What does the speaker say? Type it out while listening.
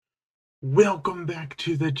Welcome back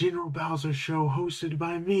to the General Bowser Show, hosted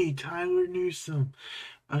by me, Tyler Newsome.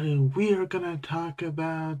 We are gonna talk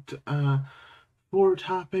about four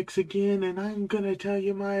topics again, and I'm gonna tell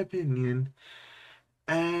you my opinion,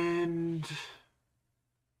 and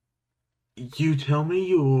you tell me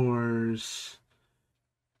yours.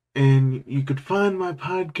 And you could find my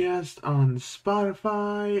podcast on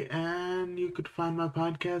Spotify, and you could find my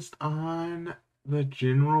podcast on the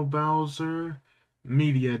General Bowser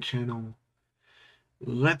Media channel.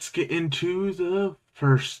 Let's get into the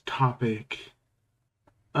first topic.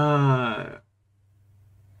 Uh,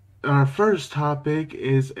 our first topic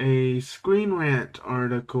is a Screen Rant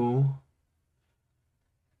article.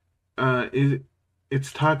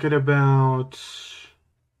 It's talking about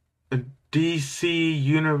a DC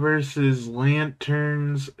Universe's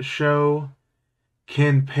Lanterns show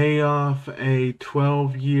can pay off a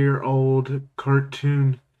 12-year-old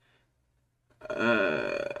cartoon.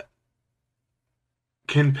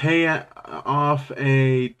 Can pay off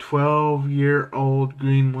a 12-year-old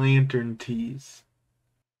Green Lantern tease.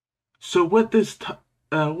 So what this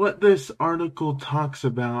article talks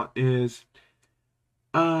about is,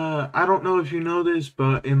 I don't know if you know this,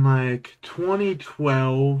 but in like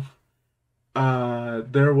 2012,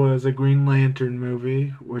 there was a Green Lantern movie,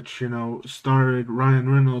 which starred Ryan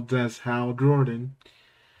Reynolds as Hal Jordan,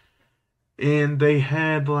 and they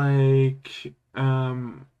had like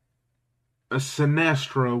a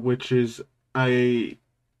Sinestro, which is a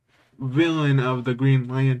villain of the Green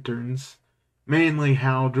Lanterns, mainly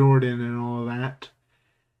Hal Jordan and all of that.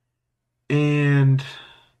 And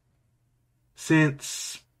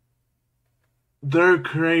since they're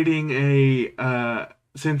creating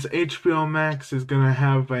since HBO Max is gonna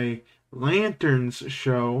have a Lanterns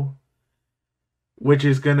show, which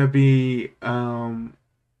is gonna be Hal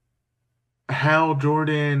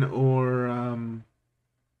Jordan or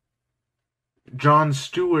Jon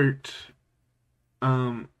Stewart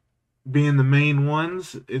being the main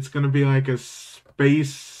ones. It's going to be like a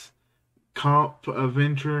space cop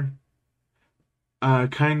adventure,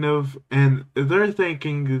 kind of. And they're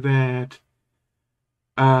thinking that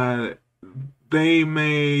they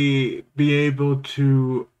may be able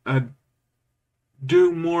to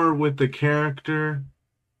do more with the character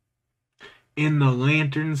in the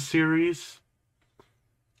Lantern series.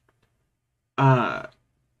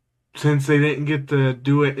 Since they didn't get to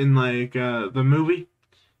do it in like the movie,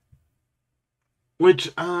 which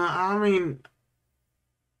I mean,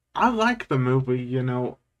 I like the movie.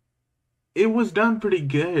 It was done pretty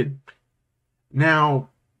good. Now,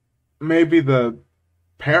 maybe the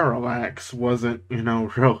parallax wasn't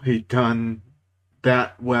really done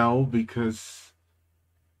that well, because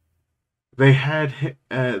they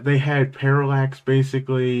had parallax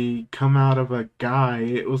basically come out of a guy.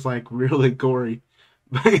 It was like really gory.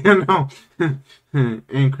 But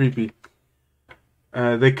and creepy.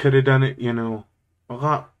 They could have done it, a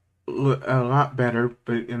lot better,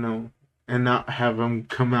 but and not have him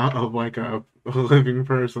come out of like a living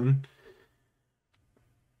person.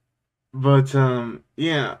 But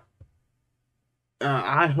yeah,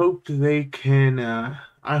 I hope they can.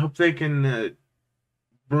 I hope they can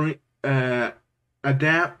bring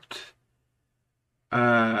adapt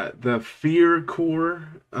the Fear Core.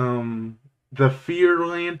 The Fear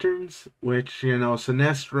Lanterns, which,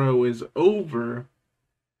 Sinestro is over,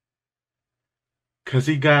 cause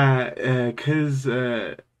he got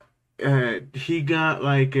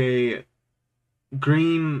like a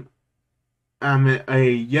green, a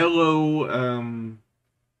yellow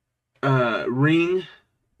ring,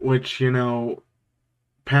 which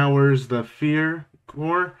powers the Fear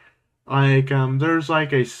Core. Like there's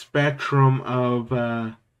like a spectrum of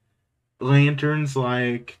lanterns,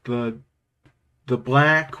 like the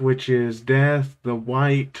black, which is death, the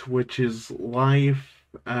white, which is life,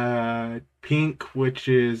 pink, which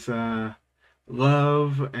is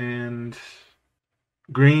love, and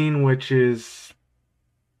green, which is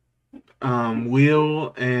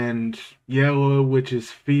will, and yellow, which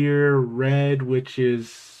is fear, red, which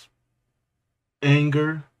is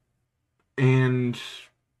anger, and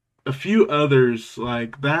a few others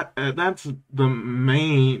like that. That's the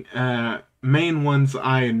main ones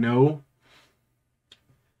I know.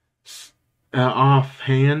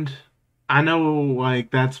 Offhand, I know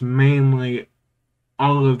like that's mainly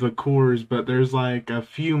all of the cores, but there's like a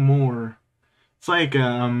few more. It's like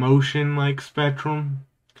a emotion like spectrum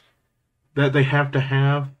that they have to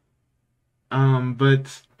have.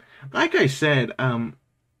 But like I said,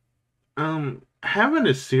 having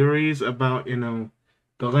a series about the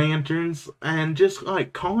lanterns and just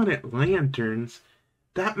like calling it lanterns,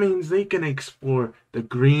 that means they can explore the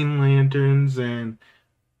Green Lanterns and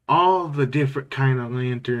all the different kind of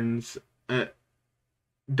lanterns.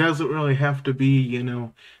 Doesn't really have to be,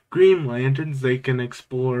 Green Lanterns. They can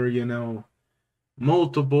explore,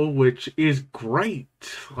 multiple, which is great.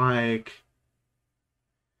 Like,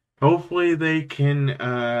 hopefully they can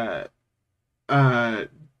uh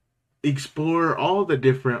explore all the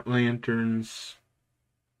different lanterns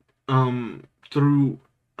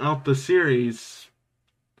throughout the series.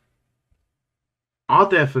 I'll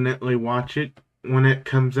definitely watch it when it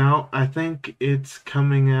comes out. I think it's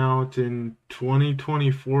coming out in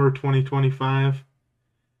 2024, 2025.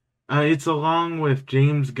 It's along with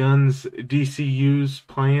James Gunn's DCU's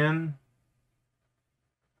plan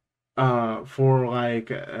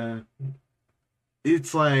for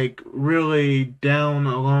it's like really down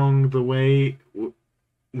along the way,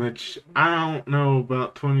 which I don't know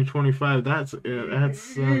about 2025. That's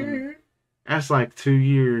like 2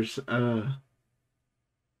 years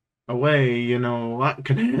away. A lot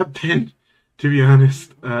can happen, to be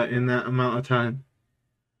honest, in that amount of time.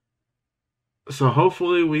 So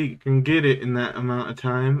hopefully we can get it in that amount of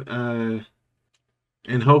time,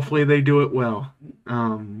 and hopefully they do it well.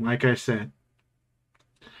 Like I said,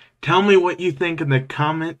 tell me what you think in the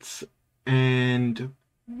comments, and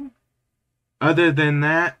other than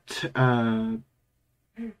that,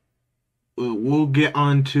 we'll get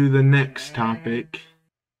on to the next topic.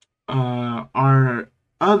 Our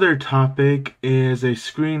other topic is a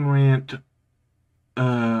Screen Rant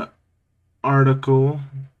article.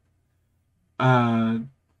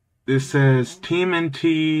 This says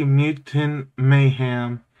TMNT Mutant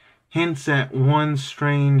Mayhem hints at one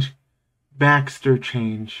strange Baxter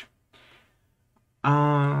change.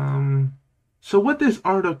 So what this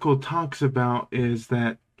article talks about is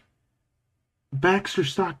that Baxter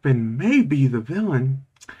Stockman may be the villain,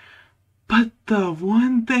 but the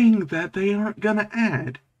one thing that they aren't gonna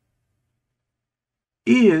add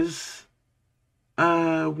is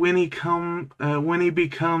when he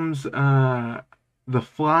becomes the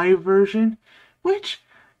Fly version, which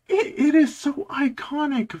it is so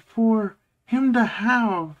iconic for him to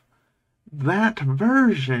have that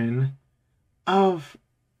version of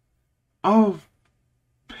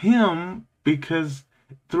him, because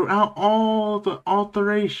throughout all the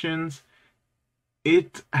alterations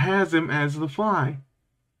it has him as the Fly,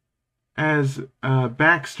 as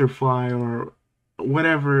Baxter Fly, or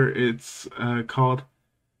whatever it's called.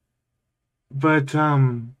 But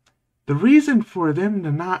the reason for them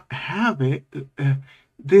to not have it,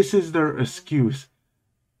 this is their excuse.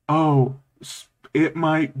 Oh, it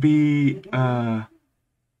might be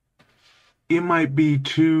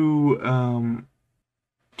too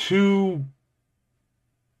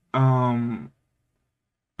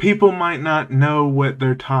people might not know what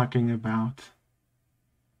they're talking about.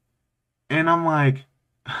 And I'm like,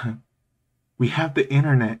 we have the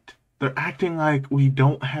internet. They're acting like we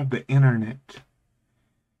don't have the internet.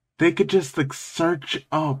 They could just search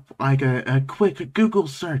up, like a quick Google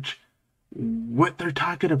search, what they're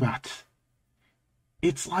talking about.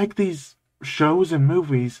 It's like these shows and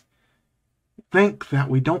movies think that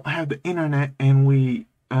we don't have the internet and we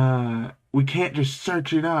can't just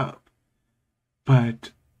search it up.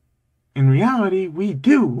 But in reality, we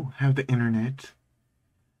do have the internet.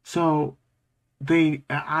 So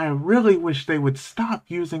I really wish they would stop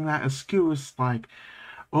using that excuse, like,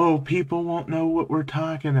 oh, people won't know what we're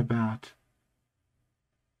talking about.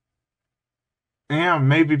 Yeah,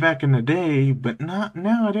 maybe back in the day, but not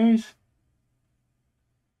nowadays.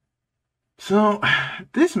 So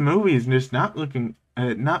this movie is just not looking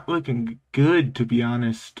good, to be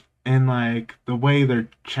honest. And like the way they're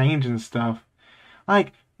changing stuff,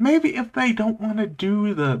 like maybe if they don't want to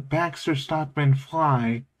do the Baxter Stockman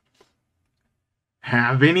Fly,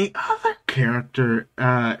 have any other character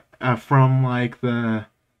from like the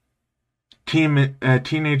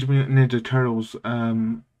Teenage Mutant Ninja Turtles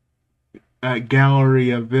gallery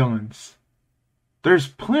of villains. There's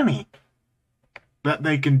plenty that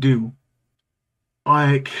they can do.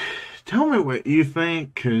 Like, tell me what you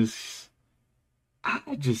think, because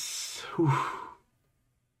I just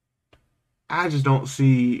don't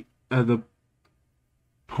see the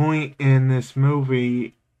point in this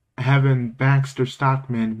movie having Baxter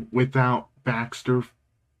Stockman without Baxter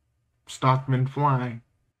Stockman Fly.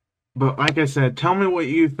 But like I said, tell me what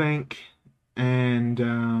you think,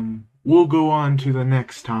 and we'll go on to the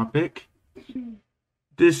next topic.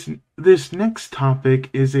 This next topic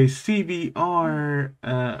is a CBR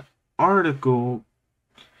article.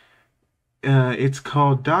 It's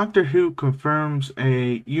called Doctor Who Confirms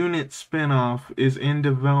a Unit Spinoff is in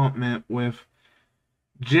development with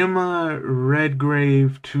Jemma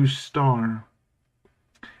Redgrave to star.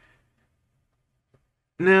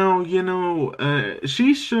 Now,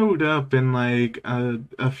 she showed up in like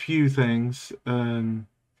a few things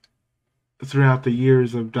throughout the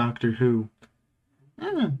years of Doctor Who.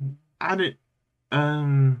 Eh, I didn't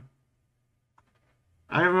um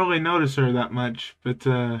I didn't really notice her that much, but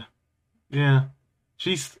yeah.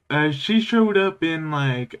 She showed up in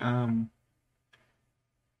like the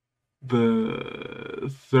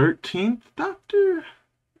 13th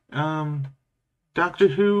um Doctor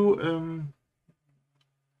Who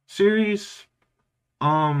series.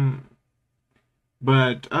 Um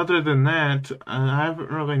but other than that, I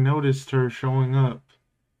haven't really noticed her showing up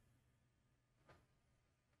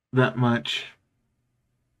that much.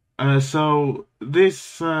 So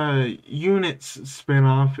this Units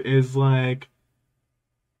spinoff is like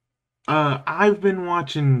I've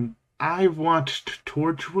watched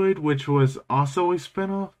Torchwood, which was also a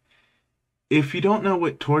spinoff. If you don't know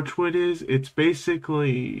what Torchwood is, it's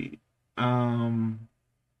basically um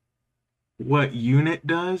what Unit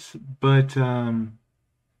does, but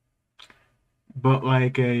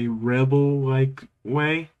like a rebel like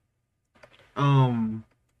way. Um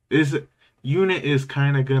is Unit is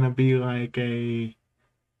kind of gonna be like a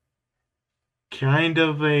kind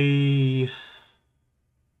of a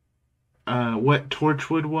what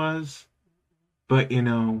Torchwood was, but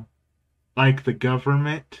like the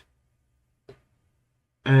government.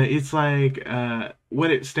 It's like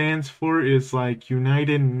what it stands for is like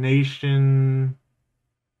United Nations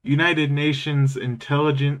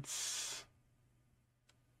Intelligence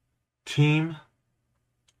Team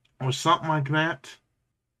or something like that.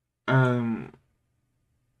 Um,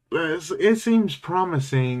 it seems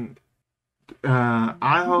promising.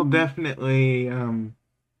 I'll definitely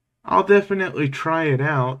try it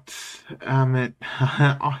out.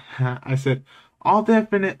 I said I'll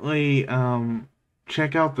definitely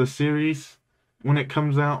check out the series when it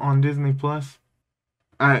comes out on Disney Plus.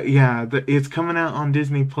 Yeah, it's coming out on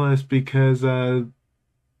Disney Plus because the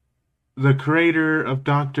creator of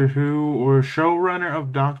Doctor Who or showrunner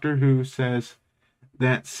of Doctor Who says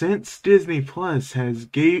that since Disney Plus has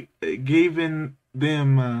given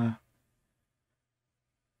them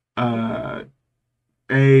uh,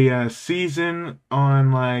 a season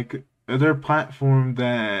on like their platform,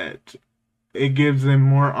 that it gives them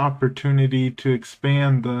more opportunity to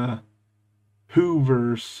expand the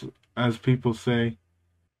Whoverse, as people say.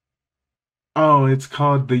 Oh, it's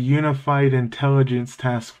called the Unified Intelligence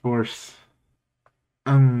Task Force.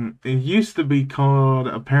 It used to be called,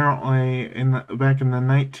 apparently back in the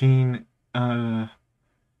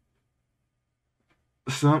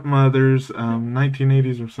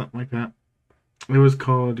 1980s or something like that. It was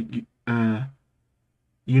called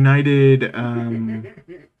United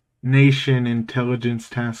Nation Intelligence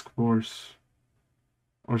Task Force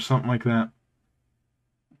or something like that.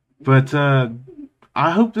 But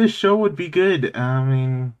I hope this show would be good. I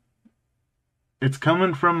mean, it's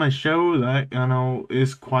coming from a show that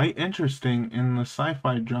is quite interesting in the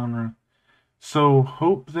sci-fi genre. So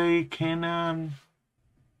hope they can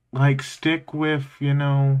like stick with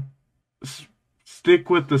the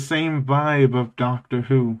same vibe of Doctor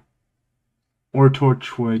Who or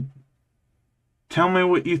Torchwood. Tell me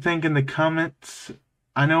what you think in the comments.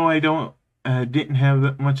 I know I didn't have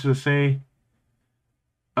that much to say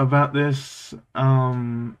about this.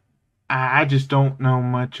 I just don't know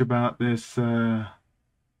much about this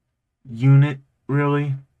unit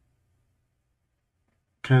really,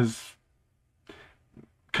 because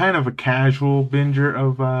kind of a casual binger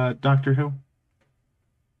of Doctor Who.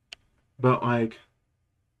 But like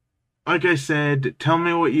I said, tell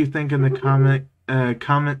me what you think in the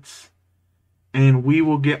comments, and we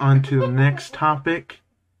will get on to the next topic.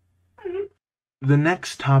 The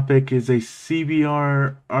next topic is a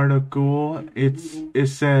CBR article. It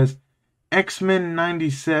says X-Men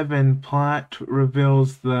 97 plot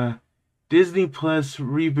reveals the Disney Plus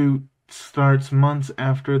reboot starts months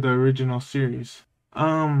after the original series.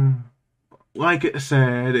 Like it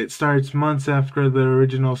said, it starts months after the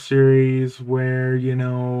original series, where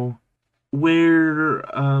where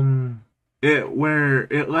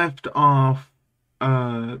it left off.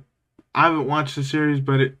 I haven't watched the series,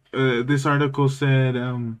 but this article said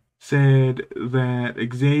that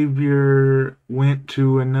Xavier went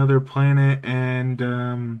to another planet,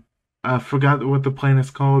 and I forgot what the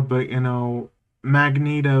planet's called, but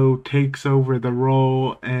Magneto takes over the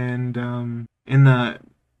role, and in the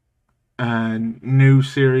new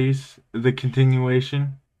series, the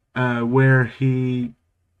continuation, where he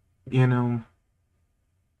you know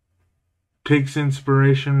takes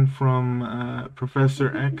inspiration from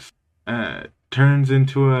Professor X, turns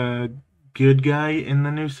into a good guy in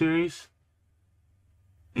the new series.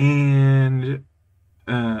 And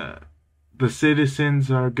uh, the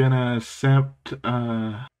citizens are gonna accept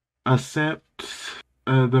the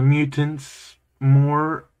mutants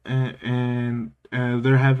more, and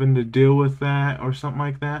they're having to deal with that or something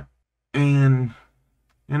like that. And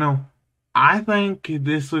you know, I think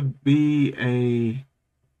this would be a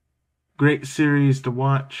great series to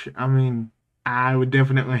watch. I mean, I would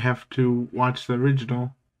definitely have to watch the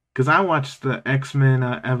original because I watched the X-Men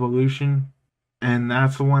Evolution, and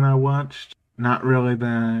that's the one I watched, not really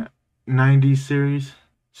the 90s series.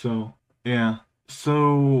 So, yeah.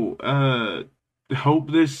 So,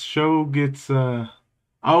 hope this show gets oh,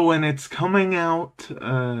 and it's coming out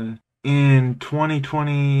in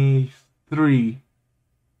 2023.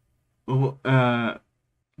 Uh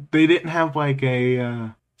they didn't have like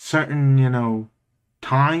a certain,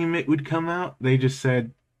 time it would come out. They just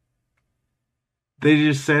said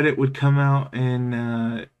it would come out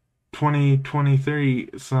in 2023,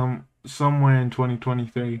 somewhere in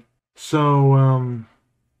 2023. So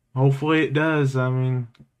hopefully it does. I mean,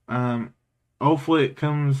 um hopefully it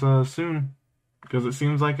comes soon because it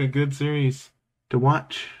seems like a good series to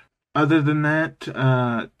watch. Other than that,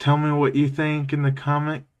 tell me what you think in the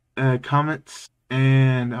comments,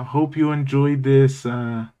 and I hope you enjoyed this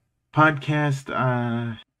podcast.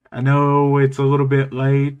 I know it's a little bit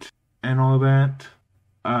late and all that,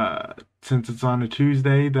 uh, since it's on a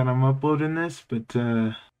Tuesday that I'm uploading this, but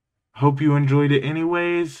hope you enjoyed it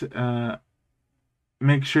anyways.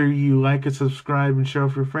 Make sure you like and subscribe and share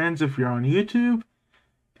with your friends if you're on YouTube,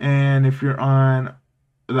 and if you're on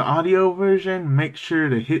the audio version, make sure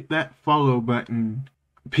to hit that follow button.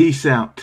 Peace out.